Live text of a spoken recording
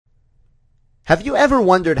Have you ever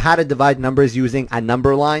wondered how to divide numbers using a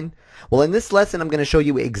number line? Well, in this lesson, I'm going to show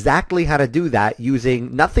you exactly how to do that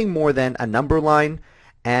using nothing more than a number line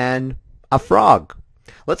and a frog.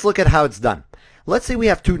 Let's look at how it's done. Let's say we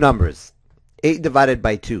have two numbers, 8 divided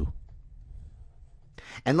by 2.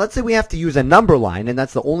 And let's say we have to use a number line, and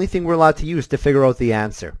that's the only thing we're allowed to use to figure out the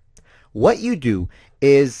answer. What you do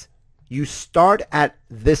is you start at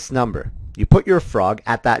this number. You put your frog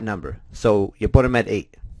at that number. So you put him at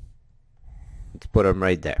 8. Let's put him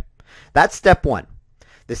right there. That's step one.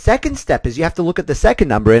 The second step is you have to look at the second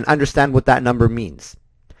number and understand what that number means.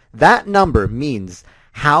 That number means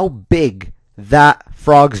how big that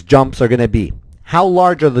frog's jumps are going to be. How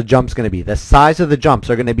large are the jumps going to be? The size of the jumps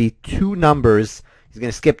are going to be two numbers. He's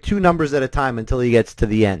going to skip two numbers at a time until he gets to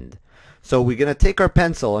the end. So we're going to take our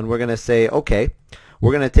pencil and we're going to say, okay,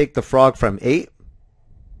 we're going to take the frog from 8,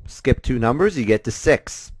 skip two numbers, you get to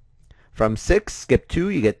 6. From 6, skip 2,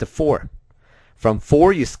 you get to 4. From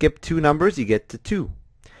 4, you skip two numbers, you get to 2.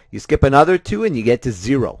 You skip another 2 and you get to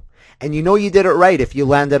 0. And you know you did it right if you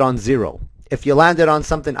landed on 0. If you landed on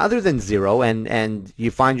something other than 0 and you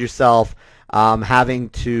find yourself having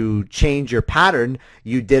to change your pattern,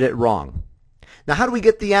 you did it wrong. Now how do we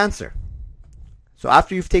get the answer? So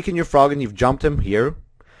after you've taken your frog and you've jumped him here,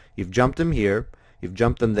 you've jumped him here, you've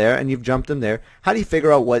jumped him there, and you've jumped him there, how do you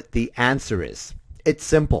figure out what the answer is? It's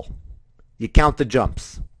simple. You count the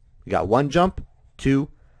jumps. You got 1 jump, 2,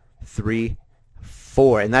 3,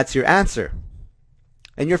 4, and that's your answer.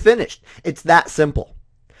 And you're finished. It's that simple.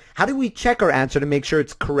 How do we check our answer to make sure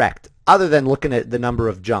it's correct, other than looking at the number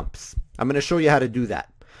of jumps? I'm going to show you how to do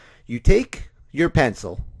that. You take your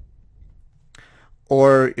pencil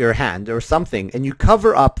or your hand or something, and you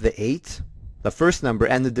cover up the 8, the first number,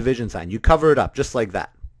 and the division sign. You cover it up just like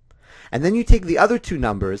that. And then you take the other two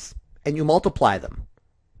numbers and you multiply them.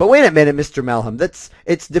 But wait a minute, Mr. Melhem,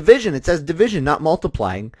 it's division. It says division, not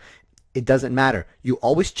multiplying. It doesn't matter. You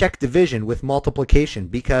always check division with multiplication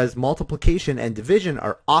because multiplication and division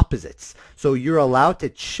are opposites. So you're allowed to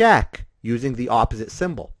check using the opposite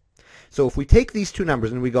symbol. So if we take these two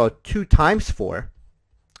numbers and we go 2 times 4,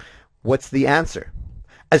 what's the answer?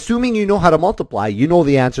 Assuming you know how to multiply, you know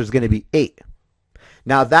the answer is going to be 8.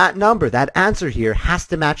 Now that number, that answer here, has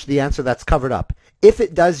to match the answer that's covered up. If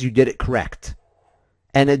it does, you did it correct.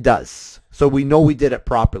 And it does. So we know we did it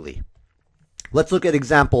properly. Let's look at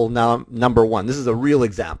example now, number 1. This is a real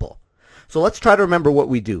example. So let's try to remember what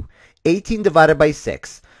we do. 18 divided by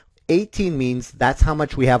 6. 18 means that's how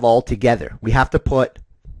much we have all together. We have to put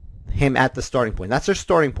him at the starting point. That's our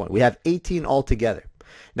starting point. We have 18 all together.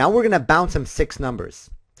 Now we're going to bounce him 6 numbers.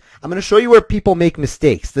 I'm going to show you where people make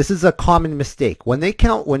mistakes. This is a common mistake.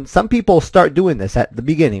 When some people start doing this at the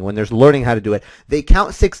beginning, when they're learning how to do it, they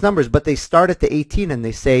count 6 numbers, but they start at the 18 and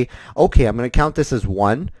they say, okay, I'm going to count this as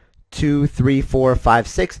 1, 2, 3, 4, 5,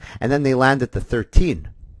 6, and then they land at the 13.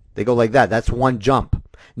 They go like that. That's 1 jump.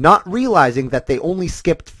 Not realizing that they only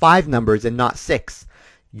skipped 5 numbers and not 6.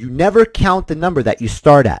 You never count the number that you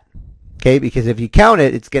start at. Okay, because if you count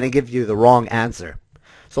it, it's going to give you the wrong answer.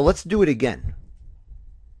 So let's do it again.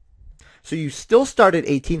 So you still start at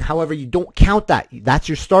 18, however, you don't count that. That's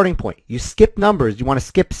your starting point. You skip numbers. You want to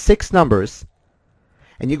skip 6 numbers,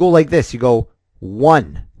 and you go like this. You go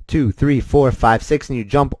 1, 2, 3, 4, 5, 6, and you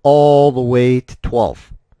jump all the way to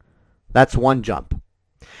 12. That's 1 jump.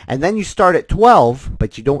 And then you start at 12,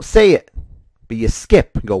 but you don't say it, but you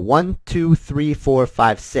skip. You go 1, 2, 3, 4,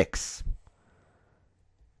 5, 6.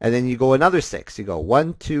 And then you go another 6. You go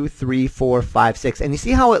 1, 2, 3, 4, 5, 6. And you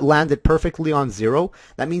see how it landed perfectly on 0?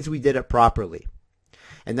 That means we did it properly.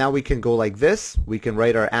 And now we can go like this. We can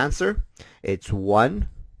write our answer. It's 1,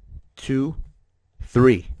 2,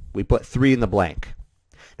 3. We put 3 in the blank.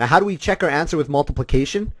 Now how do we check our answer with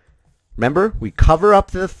multiplication? Remember, we cover up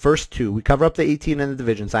the first 2. We cover up the 18 and the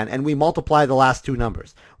division sign. And we multiply the last 2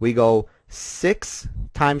 numbers. We go 6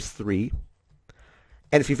 times 3.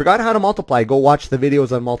 And if you forgot how to multiply, go watch the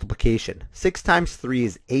videos on multiplication. 6 times 3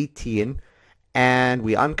 is 18, and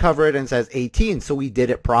we uncover it and it says 18, so we did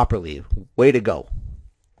it properly. Way to go.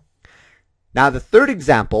 Now the third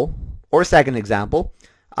example, or second example,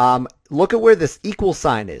 look at where this equal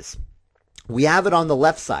sign is. We have it on the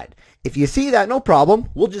left side. If you see that, no problem.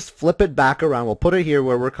 We'll just flip it back around. We'll put it here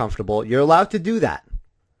where we're comfortable. You're allowed to do that.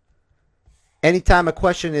 Anytime a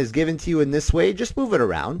question is given to you in this way, just move it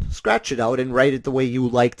around, scratch it out, and write it the way you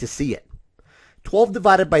like to see it. 12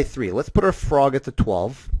 divided by 3. Let's put our frog at the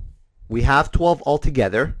 12. We have 12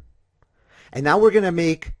 altogether. And now we're going to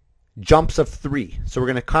make jumps of 3. So we're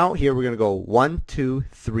going to count here. We're going to go 1, 2,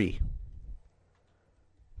 3.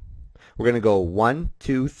 We're going to go 1,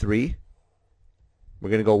 2, 3. We're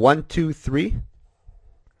going to go 1, 2, 3.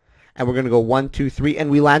 and we're going to go 1, 2, 3, and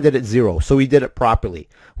we landed at 0. So we did it properly.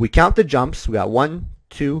 We count the jumps. We got 1,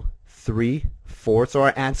 2, 3, 4. So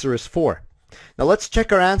our answer is 4. Now let's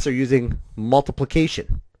check our answer using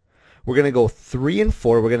multiplication. We're going to go 3 and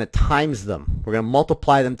 4. We're going to times them. We're going to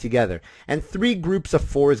multiply them together. And 3 groups of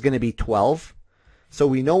 4 is going to be 12. So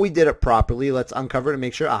we know we did it properly. Let's uncover it and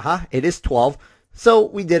make sure, it is 12. So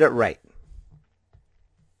we did it right.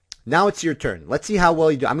 Now it's your turn. Let's see how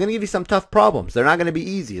well you do. I'm going to give you some tough problems. They're not going to be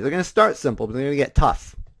easy. They're going to start simple, but they're going to get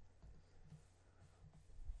tough.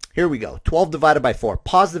 Here we go. 12 divided by 4.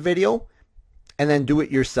 Pause the video and then do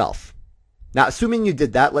it yourself. Now, assuming you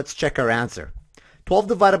did that, let's check our answer. 12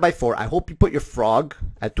 divided by 4. I hope you put your frog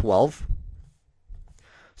at 12.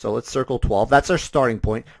 So let's circle 12. That's our starting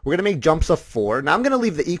point. We're going to make jumps of 4. Now, I'm going to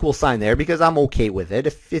leave the equal sign there because I'm okay with it.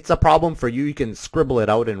 If it's a problem for you, you can scribble it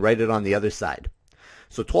out and write it on the other side.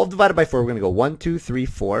 So 12 divided by 4, we're going to go 1, 2, 3,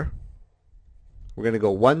 4. We're going to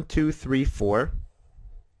go 1, 2, 3, 4.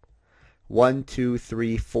 1, 2,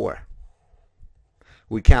 3, 4.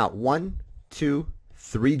 We count 1, 2,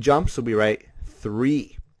 3 jumps, so we write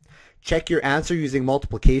 3. Check your answer using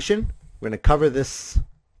multiplication. We're going to cover this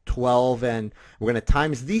 12 and we're going to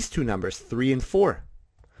times these two numbers, 3 and 4.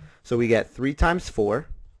 So we get 3 times 4.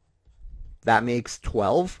 That makes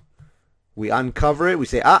 12. We uncover it. We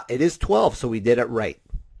say, it is 12, so we did it right.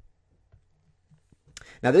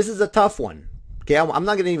 Now, this is a tough one. Okay, I'm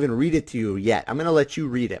not going to even read it to you yet. I'm going to let you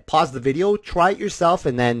read it. Pause the video, try it yourself,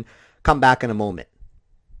 and then come back in a moment.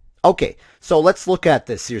 Okay, so let's look at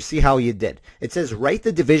this here, see how you did. It says, write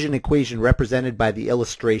the division equation represented by the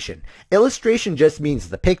illustration. Illustration just means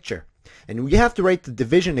the picture. And we have to write the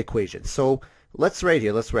division equation. So let's write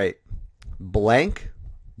here, let's write blank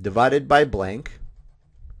divided by blank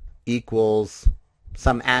equals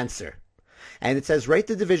some answer. And it says, write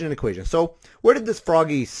the division equation. So where did this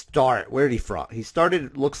froggy start? Where did he frog? He started,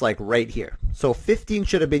 it looks like, right here. So 15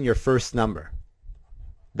 should have been your first number.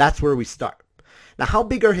 That's where we start. Now, how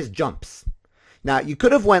big are his jumps? Now, you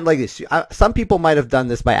could have went like this. Some people might have done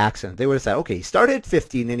this by accident. They would have said, okay, he started at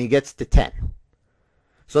 15 and he gets to 10.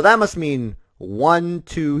 So that must mean 1,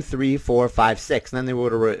 2, 3, 4, 5, 6. And then they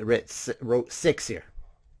would have wrote 6 here.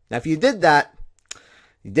 Now, if you did that,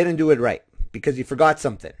 you didn't do it right because you forgot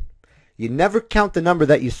something. You never count the number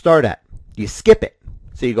that you start at. You skip it.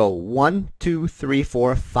 So you go 1, 2, 3,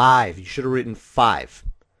 4, 5. You should have written 5.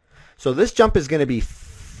 So this jump is going to be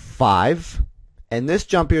 5. And this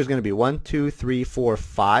jump here is going to be 1, 2, 3, 4,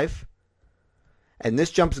 5. And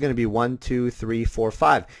this jump is going to be 1, 2, 3, 4,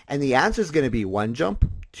 5. And the answer is going to be 1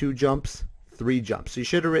 jump, 2 jumps, 3 jumps. So you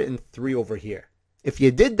should have written 3 over here. If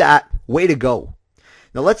you did that, way to go.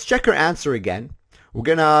 Now let's check our answer again. I'm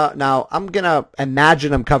going to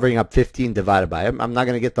imagine I'm covering up 15 divided by. I'm not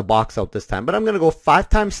going to get the box out this time, but I'm going to go 5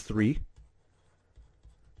 times 3.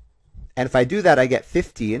 And if I do that, I get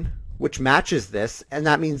 15, which matches this, and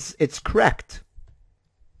that means it's correct.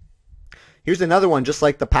 Here's another one just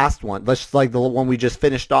like the past one, just like the one we just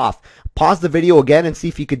finished off. Pause the video again and see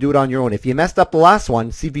if you could do it on your own. If you messed up the last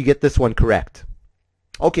one, see if you get this one correct.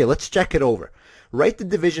 Okay, let's check it over. Write the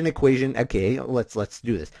division equation. Okay, let's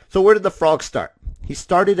do this. So where did the frog start? He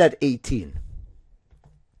started at 18. So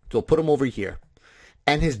we'll put him over here.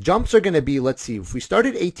 And his jumps are going to be, let's see, if we start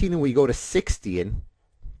at 18 and we go to 16,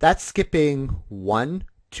 that's skipping 1,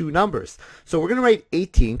 2 numbers. So we're going to write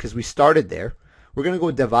 18 because we started there. We're going to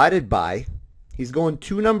go divided by, he's going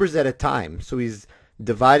 2 numbers at a time. So he's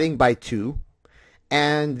dividing by 2.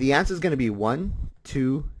 And the answer is going to be 1,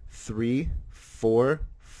 2, 3, 4,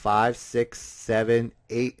 5, 6, 7,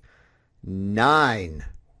 8, 9.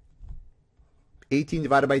 18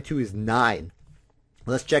 divided by 2 is 9.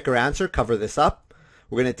 Let's check our answer, cover this up.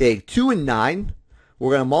 We're going to take 2 and 9. We're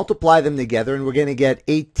going to multiply them together, and we're going to get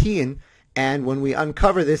 18. And when we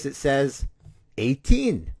uncover this, it says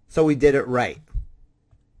 18. So we did it right.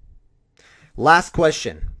 Last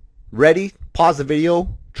question. Ready? Pause the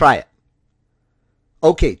video. Try it.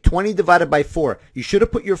 Okay, 20 divided by 4. You should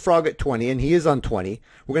have put your frog at 20, and he is on 20.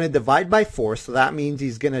 We're going to divide by 4, so that means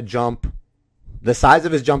he's going to jump. The size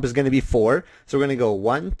of his jump is going to be 4. So we're going to go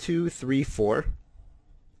 1, 2, 3, 4.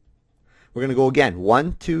 We're going to go again.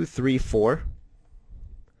 1, 2, 3, 4.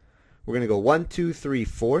 We're going to go 1, 2, 3,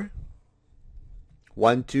 4.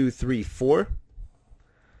 1, 2, 3, 4.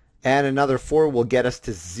 And another 4 will get us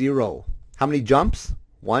to 0. How many jumps?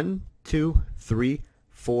 1, 2, 3,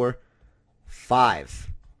 4,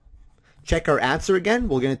 5. Check our answer again.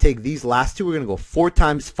 We're going to take these last two. We're going to go 4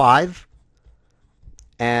 times 5.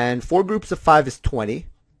 And 4 groups of 5 is 20.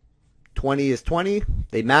 20 is 20.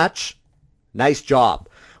 They match. Nice job.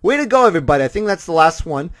 Way to go, everybody. I think that's the last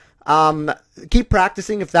one. Keep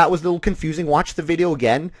practicing. If that was a little confusing, watch the video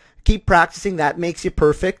again. Keep practicing. That makes you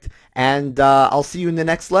perfect. And I'll see you in the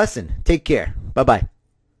next lesson. Take care. Bye-bye.